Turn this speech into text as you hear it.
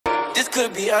this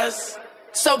could be us.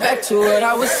 So back to what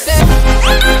I was saying.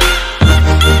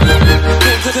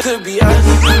 Could be us.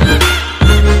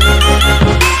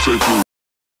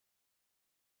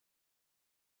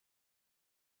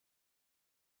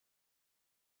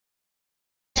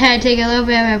 Had to take a little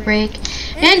bit of a break,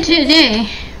 and today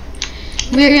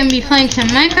we're going to be playing some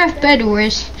Minecraft Bed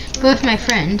Wars with my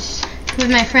friends.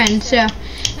 So I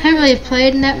haven't really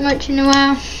played that much in a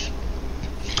while.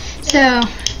 So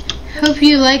hope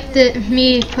you like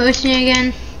me posting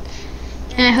again,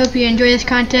 and I hope you enjoy this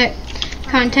content.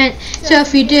 So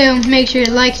if you do, make sure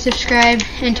to like, subscribe,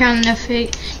 and turn on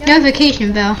the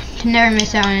notification bell to never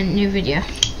miss out on a new video.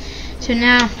 So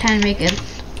now, time to make a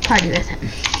party with him.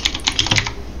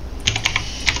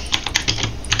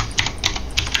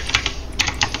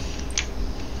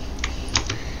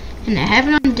 And I have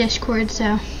it on Discord,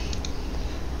 so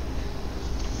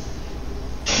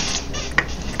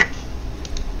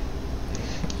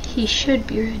he should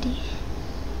be ready.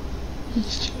 He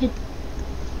should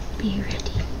be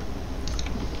ready.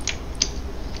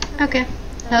 Okay.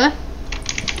 Hello?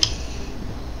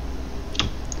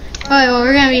 Oh, well,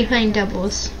 we're gonna be playing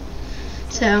doubles.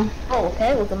 So. Oh,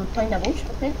 okay. We're gonna be playing doubles.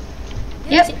 Okay.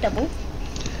 Yep. Double.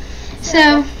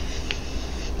 So.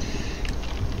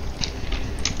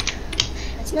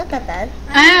 It's not that bad.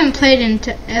 I haven't played in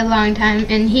a long time,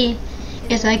 and he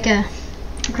is like a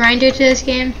grinder to this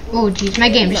game. Oh, jeez, my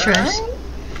game just froze.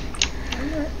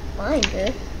 I'm not fine,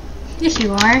 dude. Yes,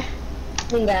 you are.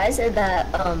 Hey guys, that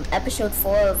episode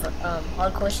 4 of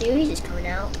Hardcore series is coming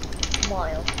out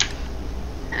tomorrow.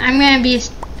 I'm gonna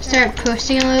start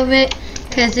posting a little bit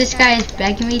because this guy is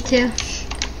begging me to.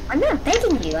 I'm not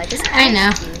begging you. I just asked I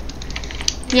know. you.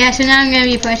 Yeah, so now I'm gonna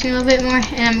be posting a little bit more,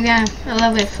 and I'm gonna a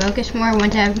little bit focus more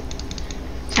once I have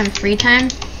some free time.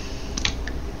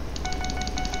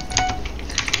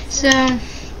 So,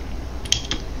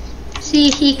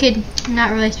 see, he could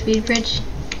not really speed bridge.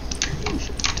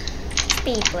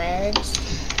 Speed bridge.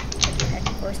 What the heck?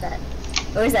 What was that?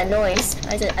 What was that noise?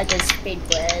 I did speed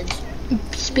bridge.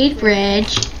 Speed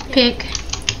bridge. Pick.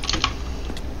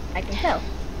 I can help.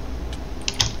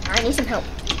 I need some help.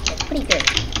 It's pretty good.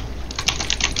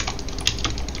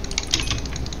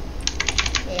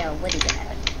 Yeah, what do you got?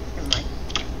 Never mind.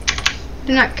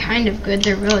 They're not kind of good,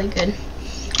 they're really good.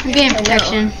 I'm getting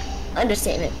protection.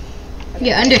 Understatement.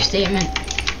 Yeah, understatement.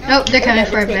 Oh, they're coming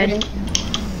for a bed.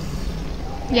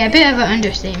 Yeah, a bit of an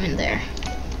understatement there.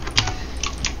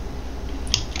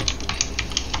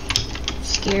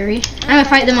 Scary. I'm gonna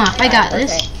fight them off. I got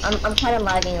this. Okay. I'm kind of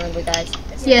lagging a little bit, guys.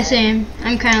 Yeah, same.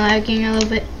 I'm kind of lagging a little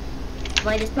bit. I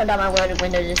might just put down my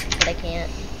window just because I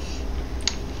can't.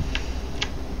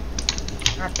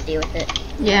 I have to deal with it.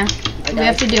 Yeah, we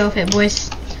have to deal with it, boys.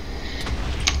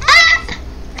 Ah!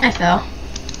 I fell.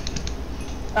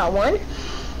 Got one?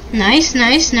 Nice,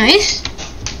 nice, nice.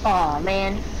 Aw,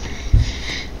 man.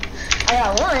 I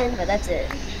got one, but that's it.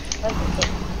 Okay.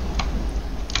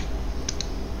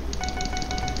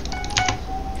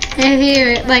 If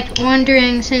you're like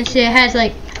wondering, since it has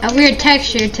like a weird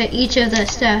texture to each of the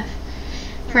stuff,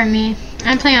 for me,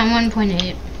 I'm playing on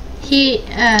 1.8.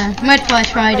 Mudpaw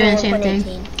is probably doing the same thing.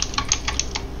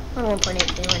 I'm on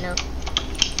 1.18 right now.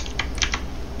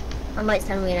 I might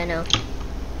tell me I know.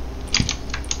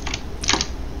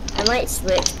 I might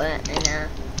switch, but I know.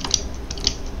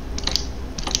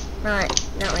 Not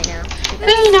right now.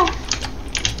 No.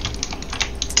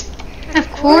 Of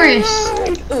course.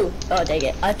 Ooh, oh dang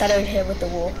it! I thought I would hit with the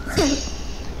wall.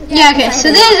 Yeah. Okay. So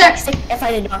if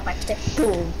I did knock back stick,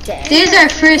 boom, dang. This is our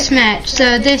first match.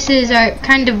 So this is our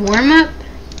kind of warm up.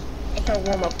 It's a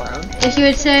warm up round, if you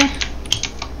would say.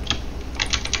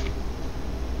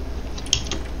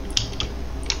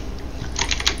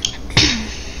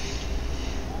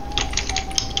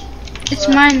 It's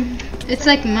mine. It's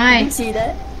like mine. You see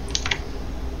that?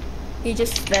 He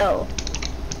just fell.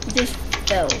 He just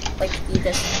fell. Like he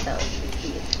just fell.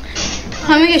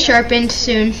 I'm gonna get sharpened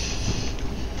soon.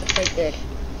 Okay, good.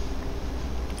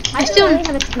 I still don't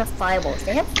have a ton of fireballs.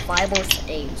 They have fireballs for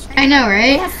days. I know,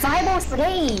 right? They have fireballs for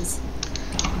days.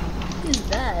 This is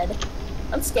bad.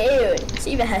 I'm scared.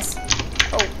 See this?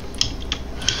 Oh,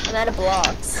 I'm out of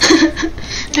blocks.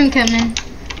 I'm coming.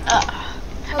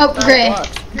 Oh, gray.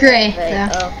 Gray.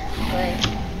 Oh, gray.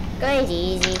 Gray's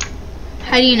easy.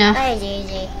 How do you know? Gray's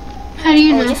easy. How do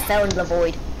you know? He just fell in the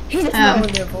void. He just fell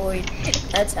in the void.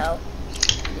 That's how.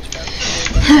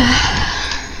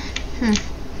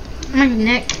 My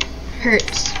neck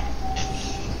hurts.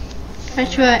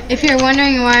 That's what. If you're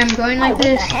wondering why I'm going like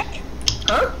this. What the heck?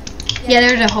 Huh? Yeah,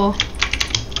 there's a hole.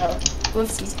 Oh,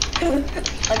 whoopsies. I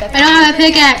don't have a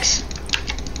pickaxe.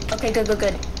 Okay,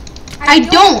 good. I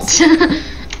don't.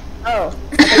 Oh,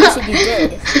 I thought you said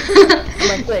you did. I'm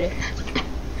like, good.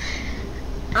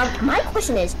 My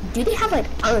question is, do they have like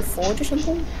Iron Forge or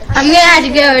something? I'm gonna have to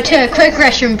go to a quick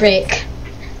restroom break.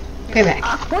 Be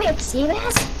back. Wait,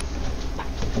 Seabass?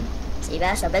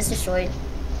 Seabass, I bet it's destroyed.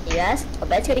 Seabass, I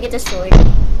bet it's gonna get destroyed.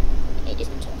 Hey, just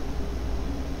chill.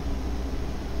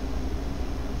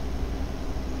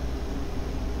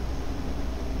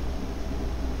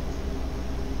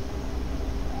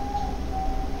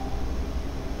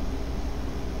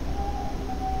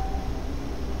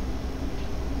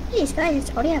 These guys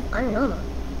already have iron armor.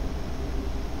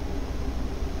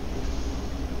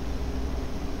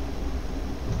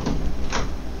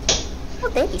 Oh,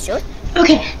 thank you, short.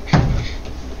 Okay.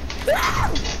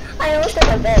 I almost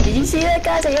got the bed. Did you see that,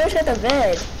 guys? I almost got the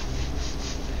bed.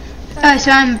 Oh,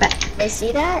 so I'm back. Did you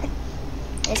see that?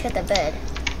 I just got the bed.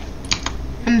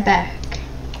 I'm back.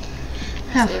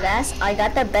 Oh. See that? I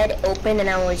got the bed open and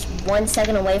I was 1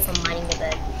 second away from mining the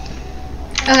bed.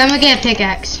 Okay, I'm gonna get a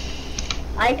pickaxe.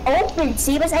 I opened,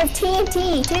 see, but I have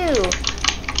TNT too.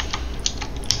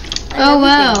 Oh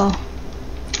wow.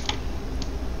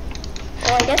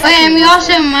 Well, I guess Oh yeah, and we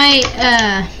also might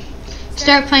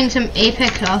start playing some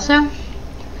Apex also.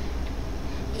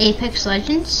 Apex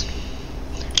Legends.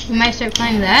 We might start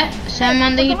playing that. So I'm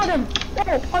on the I got him.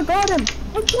 Oh, I got him.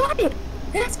 I got it.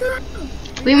 Let's go.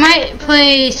 We might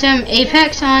play some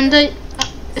Apex on the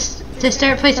to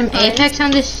start play some Apex on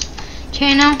this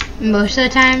channel most of the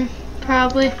time,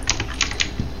 probably.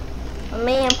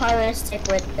 Me, I'm probably gonna stick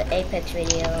with the Apex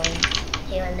video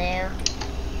here and there,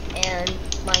 and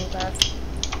Minecraft.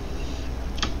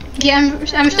 Yeah,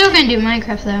 I'm still gonna do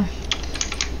Minecraft though.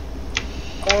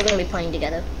 Or we're gonna be playing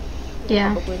together.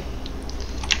 Yeah. Probably.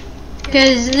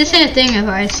 Because this is a thing of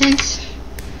ours since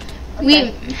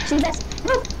Okay. See, that's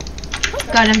no.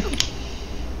 got him.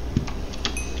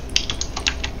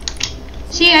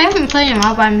 See, I haven't played him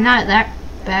all, but I'm not that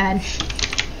bad.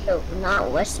 No,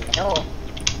 not worse at all.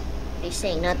 You're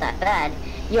saying not that bad.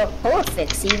 You're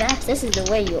perfect. See that? This is the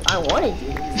way I wanted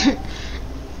you.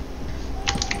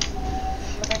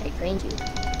 I trained you.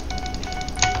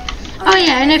 Oh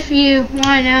yeah, and if you want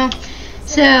to know,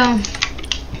 so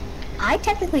I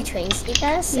technically trained you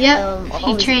guys. Yep, all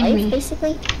he his trained life, me.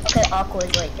 Basically. Okay, Aqua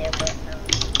is right there, but.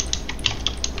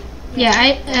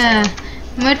 yeah,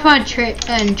 Mudpaw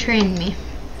trained me.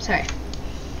 Sorry,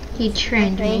 he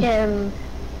trained Trained me. him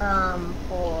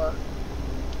for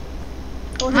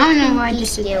I don't know why I his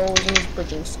just did skills and his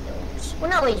bridging skills. Well,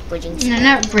 not really his bridging skills. No,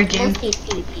 not bridging. Mostly his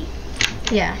PvP.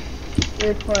 Yeah. We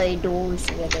would play duels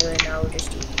together and I would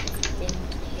just do things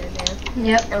here and there.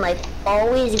 Yep. And like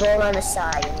always go around the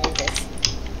side and then just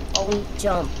always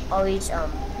jump. Always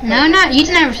No, not you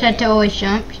never said to always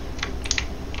jump.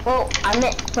 well, I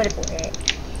meant critical hit.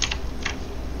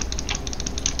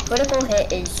 Critical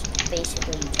hit is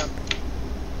basically jumping.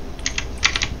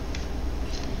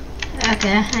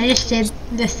 Okay, I just did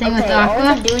this thing with Okay, all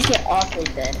Aqua. you do is get Aqua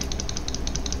good.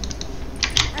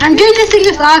 I'm doing this thing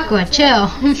with Aqua. Chill.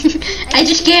 I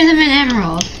just gave them an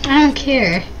emerald. I don't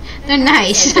care. They're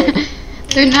nice.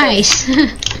 They're nice.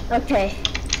 Okay.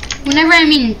 Whenever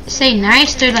I say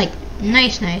nice, they're like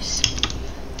nice.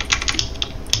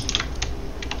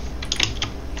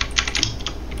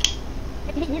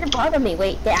 They didn't bother me.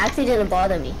 Wait, they actually didn't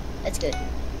bother me. That's good.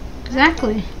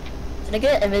 Exactly. Should I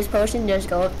get a Invis potion and just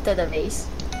go up to the base?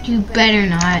 You better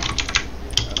not.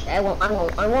 Okay, I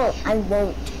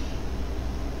won't.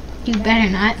 You better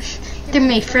not. They're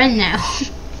my friend now.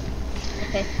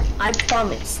 Okay, I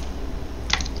promise.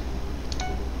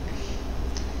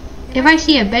 If I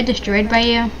see a bed destroyed by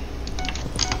you,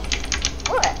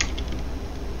 What?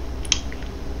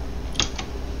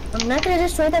 I'm not gonna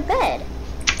destroy the bed.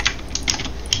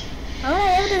 How would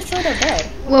I ever destroy the bed?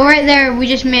 well, right there, we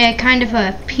just made a kind of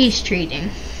a peace treating.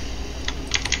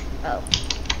 Oh,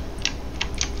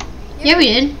 Yeah, we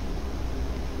did.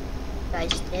 I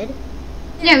just did?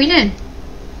 Yeah, we did.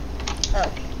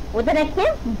 Oh. Well, then I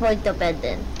can't break the bed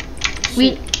then.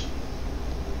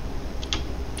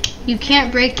 You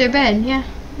can't break their bed. Yeah.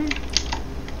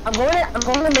 I'm going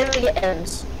to literally get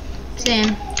M's.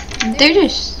 Same. They're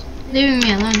just leaving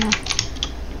me alone now.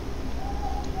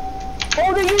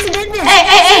 Oh, they're using Invis!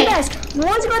 Hey! You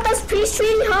want to go with us peace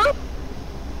treaty, huh?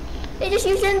 They just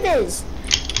used Invis.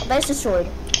 Oh, bed's destroyed.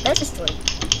 Bed's destroyed.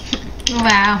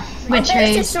 Wow. Bed's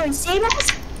Betrayed. destroyed. See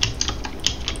that?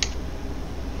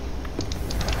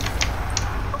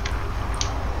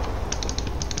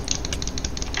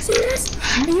 See this?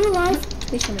 Are you alive?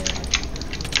 Please tell me you're alive.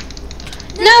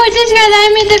 No, it's this guy that I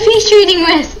made the peace treating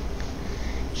with.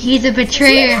 He's a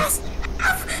betrayer.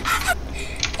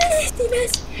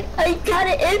 I got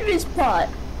an Invis pot.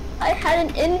 I had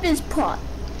an invis pot.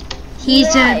 He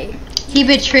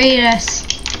betrayed us.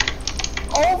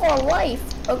 All of our life.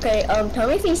 Okay, tell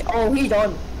me if he's he's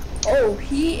on. Oh,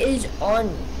 he is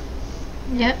on.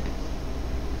 Yep.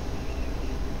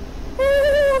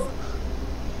 Oh.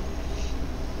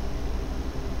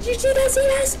 Did you see that,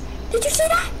 CBS? Did you see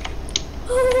that?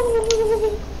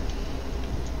 Oh.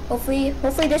 Hopefully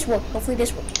this works. Hopefully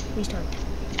this works. Please tell me.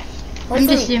 I'm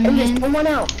just zooming in. Don't run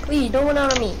out. Please, don't run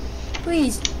out on me.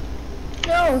 Please.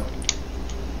 No.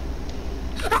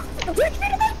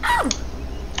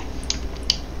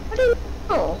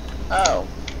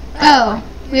 Oh,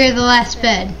 we're the last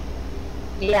bed.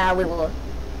 Yeah, we will. Oh,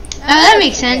 that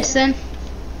makes sense then.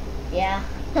 Yeah.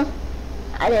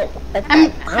 I didn't. I'm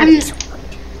not.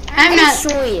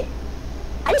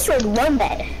 I destroyed one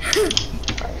bed.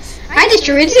 I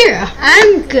destroyed 0.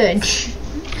 I'm good.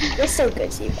 You're so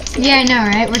good, Steve. Yeah, I know,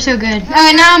 right? We're so good.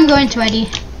 Oh, now I'm going sweaty.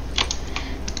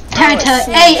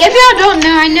 Hey, if y'all don't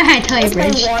know, I know how to tell you,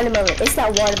 Bridge. It's that watermelon. It's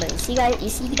that watermelon. See, guys? You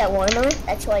see that watermelon?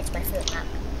 That's why it's my favorite map.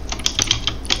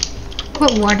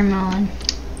 What watermelon?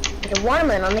 The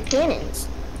watermelon on the cannons.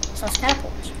 So it's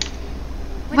catapults.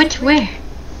 Where?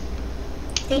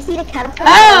 Do you see the catapult?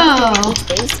 Oh!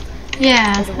 Base?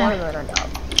 Yeah. There's a watermelon on top.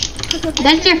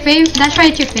 That's your favorite? That's why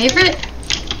it's your favorite?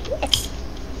 Yes.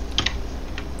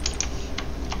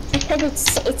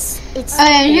 Because it's. Oh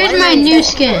yeah, here's my new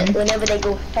skin. Whenever they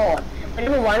go far.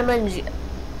 Whenever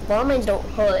watermelons don't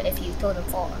hurt if you throw them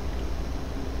far.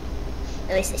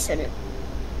 At least they shouldn't.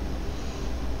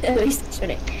 At least they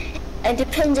shouldn't. It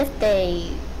depends if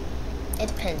they. It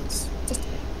depends. Just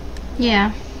depends.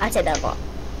 Yeah. I said that wrong.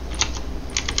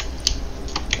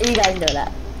 You guys know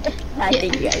that. I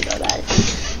think you guys know that.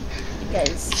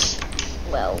 Because,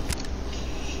 well.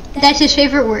 That's his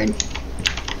favorite word.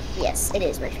 Yes, it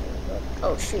is my favorite word.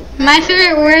 Oh shoot. My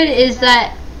favorite word is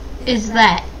that. It's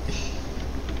that.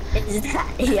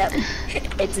 Yep.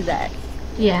 It's that.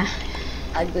 Yeah.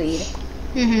 Agreed.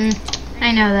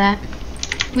 I know that.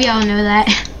 We all know that.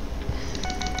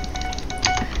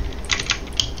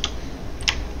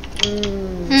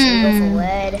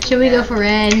 Should we go for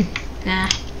red? Nah.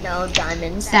 No,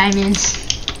 diamonds. Diamonds.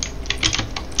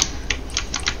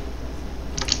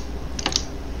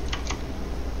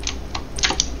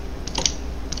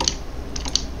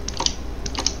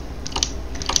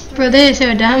 Bro, they are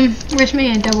so dumb. Where's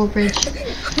me a double bridge?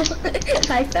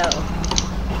 I fell.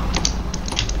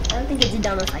 I don't think it's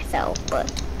dumb if I fell,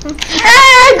 but.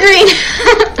 Ah, green!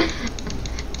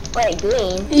 Wait,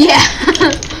 green? Yeah.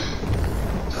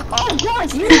 Oh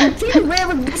gosh, you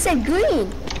said green.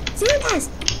 See that?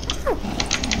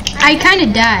 I kind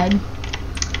of died.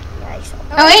 Yeah, I saw.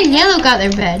 Oh, and yellow got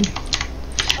their bed.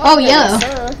 Oh, yellow.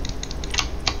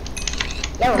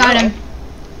 Got him.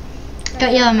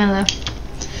 Got yellow mellow.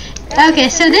 Okay,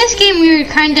 so this game we were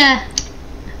kind of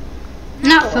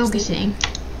not focusing.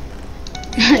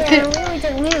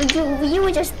 Yeah, you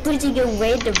were just bridging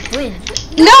away the bridge.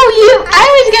 No, I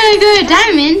was gonna go to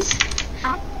diamonds.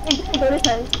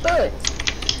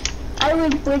 I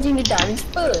was bridging the diamonds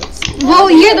first. Well,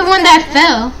 you're the one that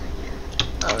fell.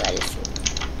 Oh, that is true.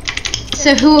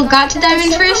 So who got to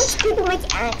diamonds first? People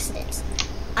make accidents.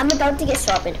 I'm about to get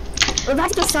sharpened. We're about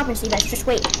to get sharpened, see guys. Just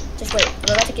wait. Just wait.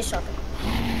 We're about to get sharpened.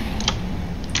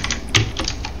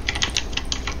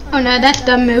 Oh no, that's a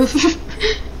dumb move.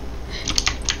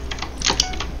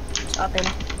 Sharpened.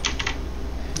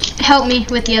 Help me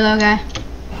with yellow guy.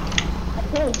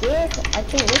 I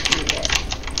can't lift you yet.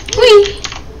 Whee!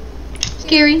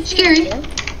 Scary.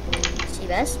 See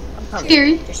guys? I'm coming.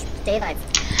 Scary. Just stay alive.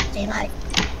 Stay alive.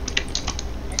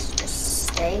 Let's just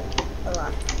stay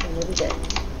alive. And you'll be good.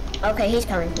 Okay, he's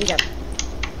coming. He's up.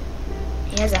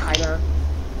 He has a high ground.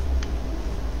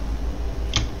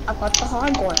 I've got the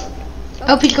high ground.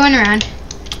 Oh, he's going around.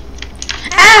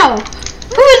 Ow!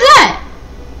 Who was that?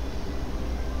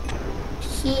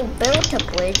 He built a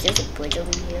bridge. There's a bridge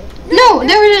over here. No,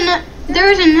 there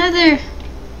was another.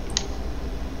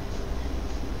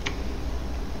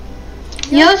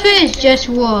 Yellow's bed is just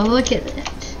wool. Look at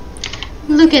that.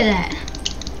 Look at that.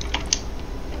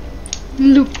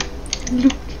 Looky.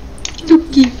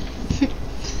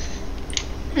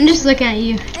 I'm just looking at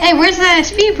you. Hey, where's that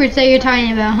speed bridge that you're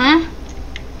talking about, huh?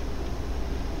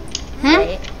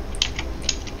 Huh?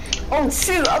 Oh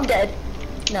shoot, I'm dead.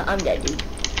 No, I'm dead, dude.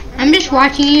 I'm just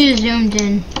watching you zoomed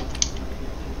in.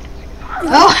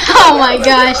 Oh my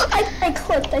gosh. I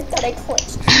clicked. I thought I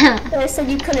clicked. I said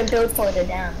you couldn't build further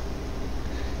down.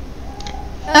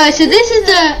 So this is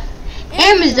the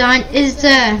Amazon is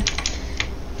the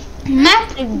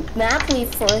map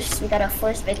we got our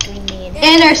first victory, me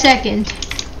and our second.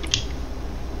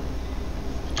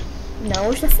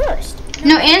 No, it's the first.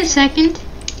 No, and second.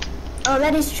 Oh,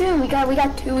 that is true. We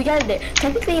got two. We got it.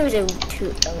 Technically, it was a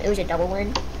two. It was a double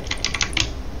win.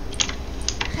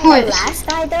 What? The last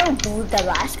guy though, that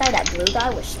blue guy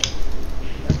was.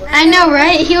 I know,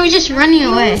 right? He was just running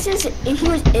away. He was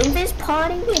invis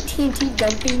potting, TNT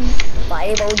jumping,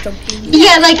 fireball jumping.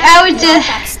 Yeah, like I was the.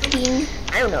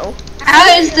 I don't know.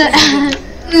 I was the.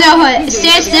 No, what?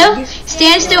 Stand still.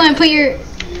 Stand still and put your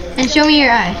and show me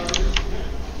your eye.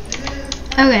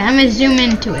 Okay, I'm gonna zoom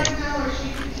into it.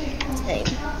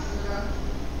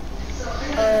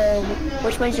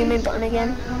 What's my zoom in button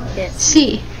again? Yes.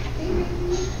 C.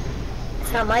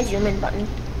 It's not my zoom in button.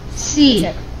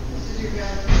 C.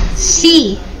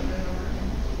 C.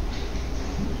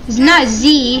 It's not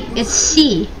Z, it's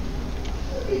C.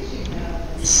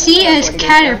 C is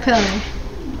caterpillar.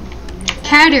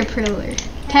 Caterpillar.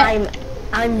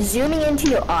 I'm zooming into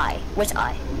your eye. Which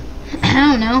eye? I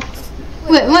don't know.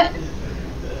 Wait, what?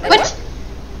 What?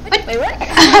 Wait, what?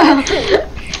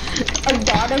 A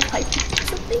god of pipe or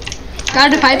something?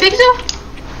 God of 5 pixel?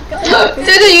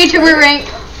 There's a YouTuber rank.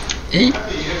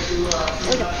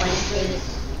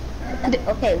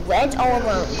 Okay, wedge all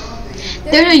alone.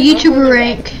 There's a YouTuber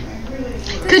rank.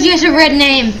 Cause he has a red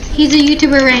name. He's a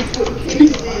YouTuber rank.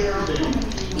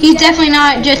 He's definitely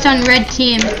not just on red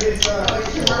team.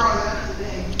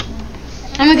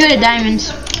 I'm gonna go to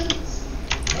diamonds.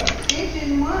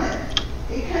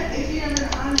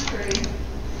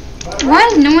 Why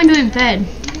is no one doing bed?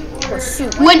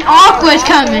 When Aqua's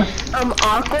coming.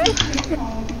 Aqua?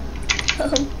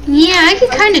 Yeah, I can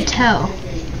kind of tell.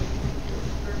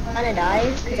 I'm gonna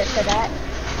die because of that.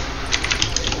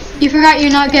 You forgot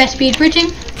you're not good at speed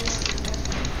bridging?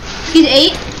 He's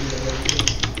 8.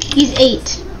 He's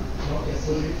 8.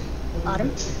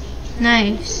 Autumn?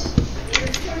 Nice.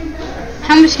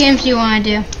 How much games do you want to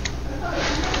do?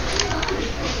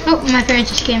 Oh, my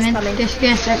parents just came in. They're just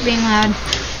gonna start being loud.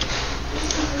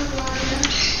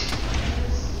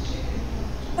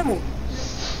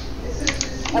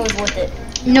 That was worth it.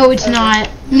 No, it's not.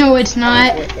 No, it's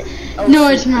not. Oh, no,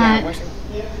 it's not.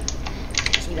 Yeah,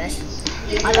 see, guys.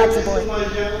 I got you, boy.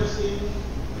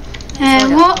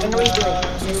 And what? I know what he's doing.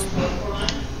 Just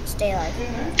stay alive.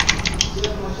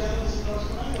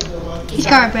 He's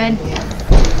got red.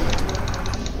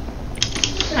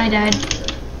 I died.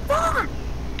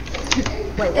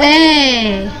 Wait, what?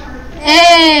 Hey!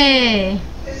 Hey!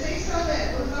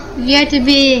 You have to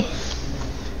be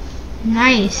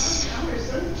nice.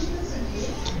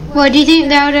 Well, do you think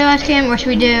that was the last game, or should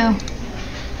we do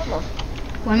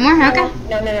one more? Okay.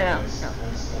 No.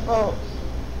 Well,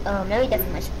 now we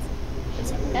definitely myself.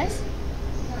 What's up, guys?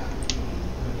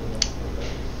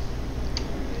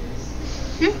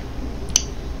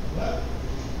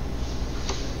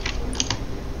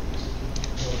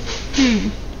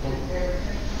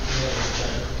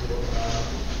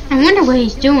 I wonder what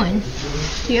he's doing.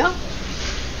 Yeah.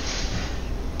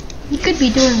 He could be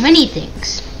doing many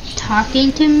things.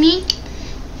 Talking to me.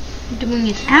 Doing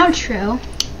his outro.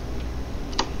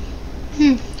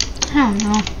 I don't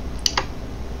know.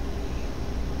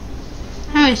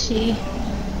 How is he?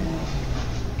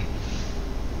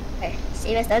 Okay,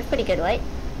 see, that was pretty good, right?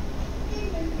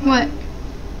 What?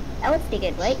 That was pretty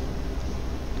good, right?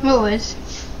 What was?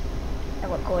 That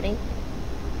recording.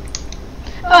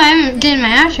 Oh, I haven't did my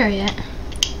outro yet.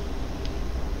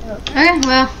 Oh. Okay,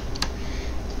 well,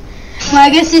 I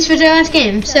guess this was our last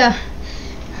game, so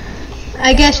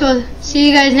I guess we'll see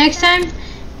you guys next time,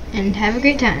 and have a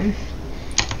great time.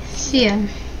 See ya.